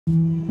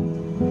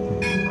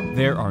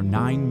There are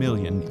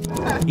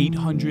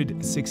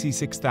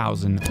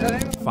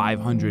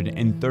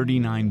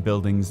 9,866,539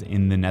 buildings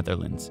in the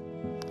Netherlands,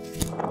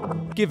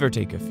 give or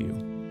take a few.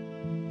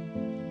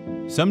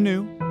 Some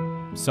new,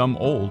 some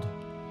old,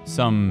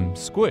 some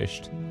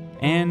squished,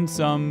 and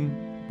some,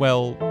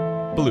 well,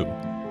 blue.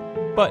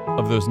 But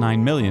of those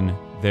 9 million,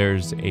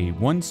 there's a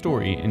one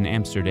story in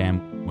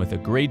Amsterdam with a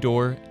gray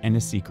door and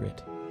a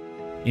secret.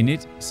 In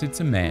it sits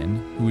a man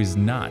who is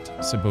not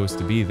supposed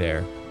to be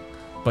there,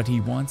 but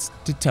he wants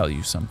to tell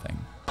you something.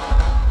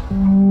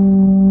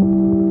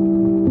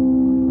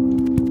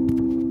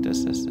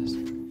 This.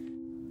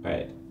 All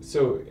right,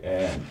 so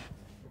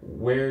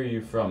where are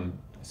you from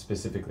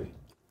specifically?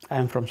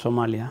 I'm from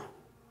Somalia.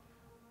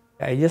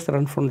 I just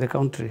ran from the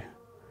country.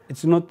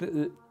 It's not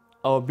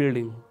our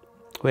building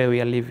where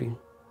we are living.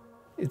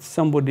 It's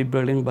somebody's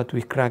building, but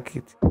we crack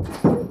it.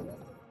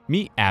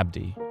 Meet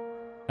Abdi.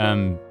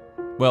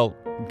 Well,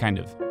 kind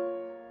of.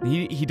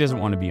 He doesn't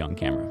want to be on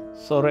camera.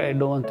 Sorry, I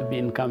don't want to be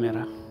in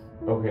camera.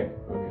 Okay.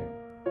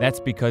 That's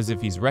because if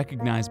he's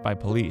recognized by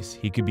police,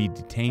 he could be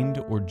detained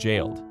or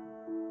jailed.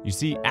 You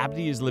see,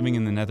 Abdi is living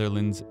in the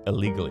Netherlands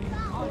illegally.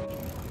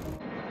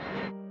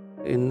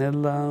 In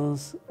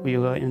Netherlands, we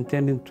were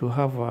intending to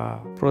have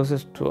a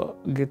process to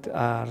get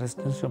a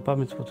residential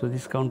permit to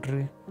this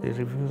country. They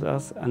refused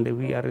us and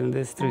we are in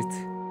the street.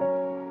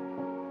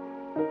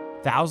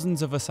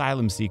 Thousands of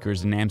asylum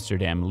seekers in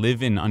Amsterdam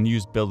live in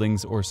unused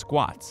buildings or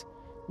squats.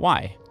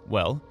 Why?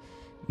 Well,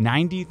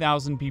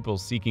 90,000 people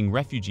seeking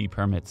refugee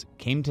permits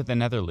came to the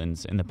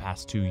Netherlands in the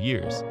past 2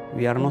 years.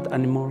 We are not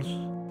animals.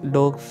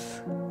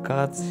 Dogs,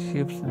 cats,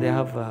 sheep, they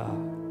have a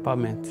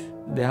permit.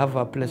 They have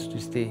a place to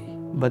stay.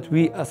 But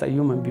we, as a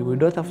human being, we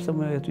don't have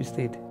somewhere to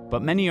stay.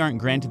 But many aren't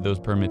granted those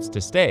permits to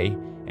stay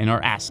and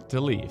are asked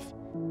to leave.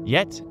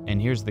 Yet,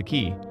 and here's the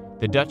key,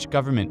 the Dutch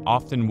government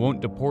often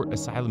won't deport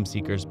asylum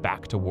seekers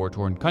back to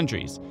war-torn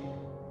countries.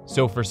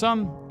 So for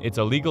some, it's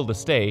illegal to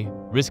stay,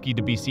 risky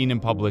to be seen in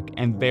public,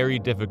 and very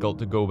difficult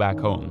to go back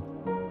home.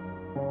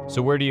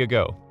 So where do you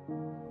go?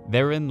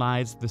 Therein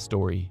lies the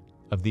story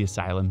of the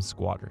asylum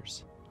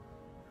squatters.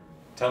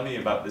 Tell me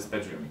about this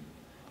bedroom.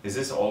 Is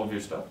this all of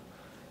your stuff?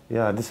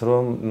 Yeah, this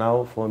room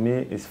now for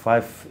me is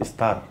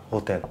 5-star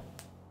hotel.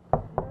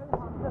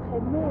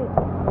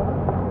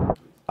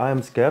 I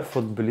am scared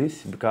for the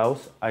police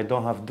because I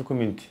don't have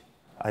document.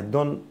 I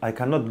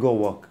cannot go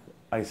work.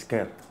 I'm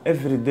scared.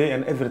 Every day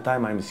and every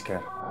time I'm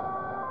scared.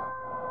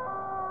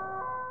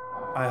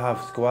 I have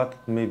squat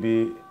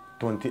maybe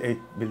 28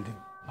 building.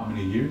 How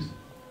many years?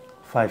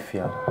 5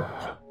 years.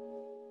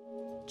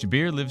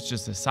 Jabir lives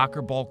just a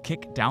soccer ball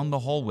kick down the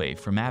hallway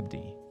from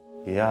Abdi.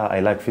 Yeah,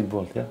 I like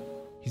football, yeah.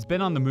 He's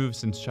been on the move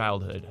since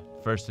childhood,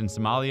 first in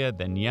Somalia,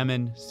 then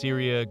Yemen,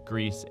 Syria,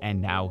 Greece,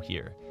 and now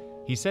here.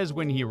 He says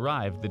when he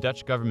arrived, the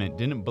Dutch government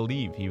didn't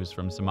believe he was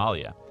from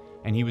Somalia,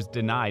 and he was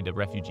denied a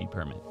refugee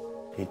permit.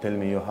 He told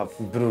me you have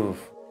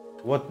proof.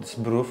 What's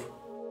proof?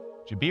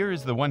 Jabir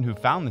is the one who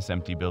found this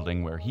empty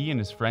building where he and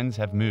his friends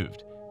have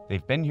moved.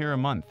 They've been here a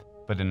month,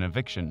 but an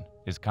eviction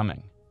is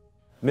coming.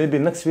 Maybe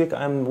next week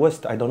I'm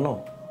west, I don't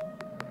know.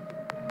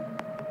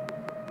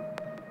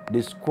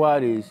 The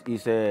squad is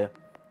they're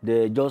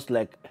just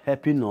like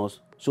helping us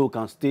so we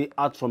can stay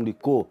out from the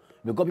cold.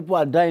 Because people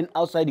are dying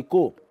outside the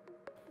cold.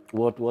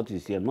 What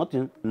is here?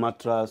 Nothing.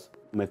 Mattress,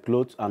 my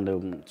clothes,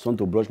 and something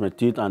to brush my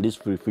teeth, and this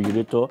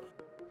refrigerator.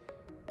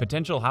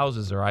 Potential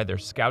houses are either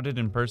scouted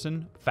in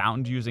person,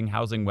 found using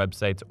housing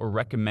websites, or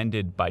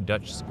recommended by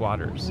Dutch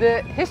squatters.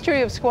 The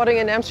history of squatting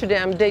in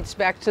Amsterdam dates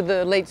back to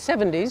the late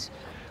 70s,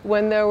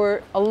 when there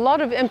were a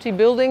lot of empty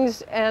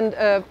buildings and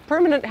a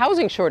permanent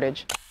housing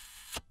shortage.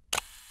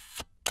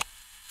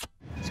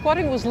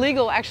 Squatting was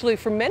legal actually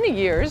for many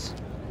years.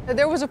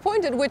 There was a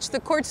point at which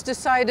the courts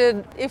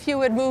decided if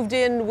you had moved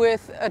in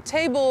with a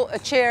table, a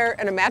chair,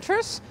 and a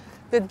mattress,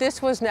 that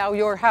this was now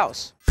your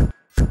house.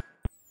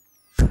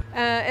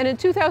 And in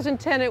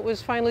 2010, it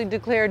was finally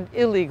declared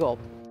illegal.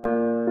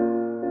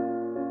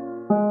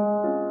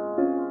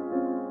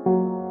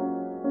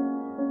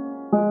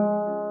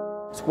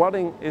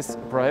 Squatting is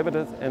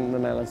prohibited in the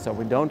Netherlands, so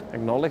we don't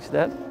acknowledge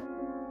that.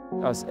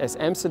 As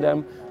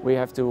Amsterdam, we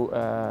have to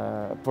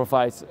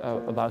provide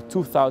about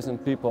 2,000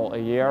 people a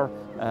year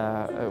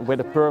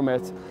with a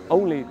permit.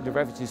 Only the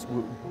refugees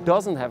who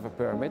doesn't have a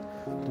permit,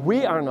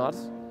 we are not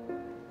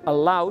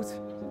allowed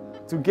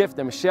to give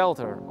them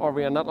shelter, or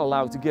we are not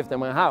allowed to give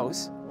them a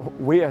house.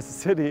 We as a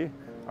city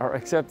are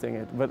accepting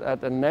it, but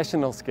at a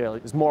national scale,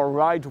 it's more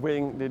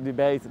right-wing the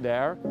debate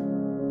there.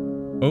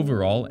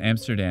 Overall,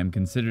 Amsterdam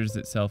considers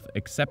itself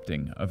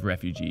accepting of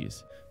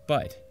refugees,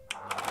 but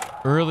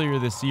earlier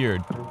this year,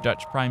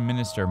 Dutch Prime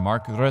Minister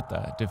Mark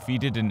Rutte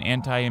defeated an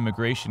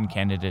anti-immigration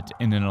candidate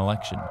in an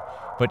election.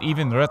 But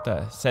even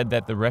Rutte said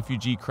that the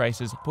refugee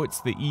crisis puts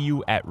the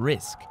EU at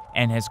risk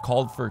and has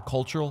called for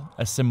cultural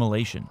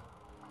assimilation.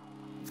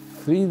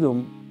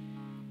 Freedom,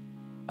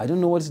 I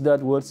don't know what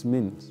that word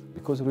means,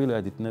 because really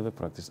I did never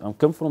practice. I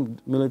come from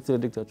military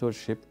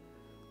dictatorship,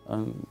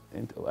 and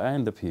I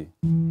end up here.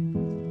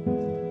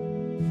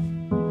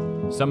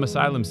 Some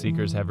asylum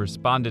seekers have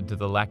responded to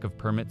the lack of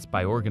permits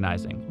by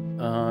organizing.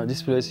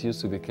 This place used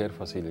to be care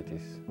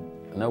facilities.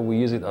 Now we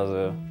use it as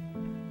a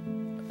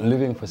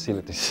living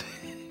facilities.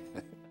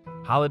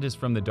 Khalid is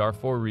from the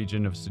Darfur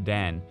region of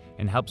Sudan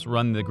and helps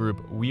run the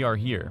group We Are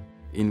Here.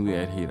 In We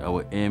Are Here,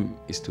 our aim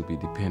is to be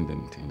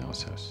dependent in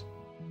ourselves.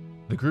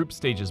 The group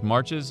stages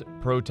marches,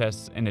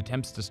 protests, and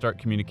attempts to start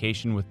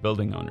communication with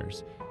building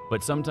owners,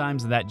 but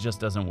sometimes that just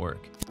doesn't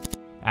work,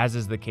 as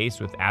is the case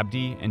with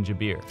Abdi and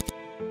Jabir.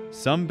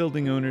 Some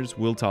building owners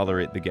will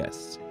tolerate the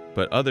guests,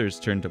 but others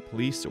turn to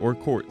police or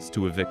courts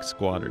to evict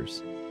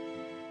squatters.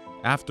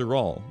 After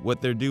all,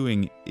 what they're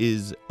doing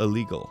is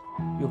illegal.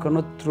 You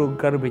cannot throw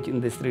garbage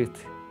in the street.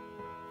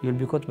 You'll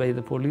be caught by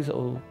the police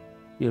or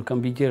you can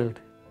be jailed.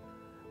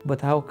 But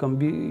how can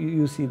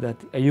you see that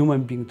a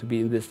human being to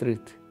be in the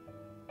street?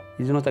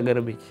 He's not a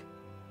garbage,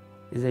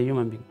 he's a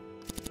human being.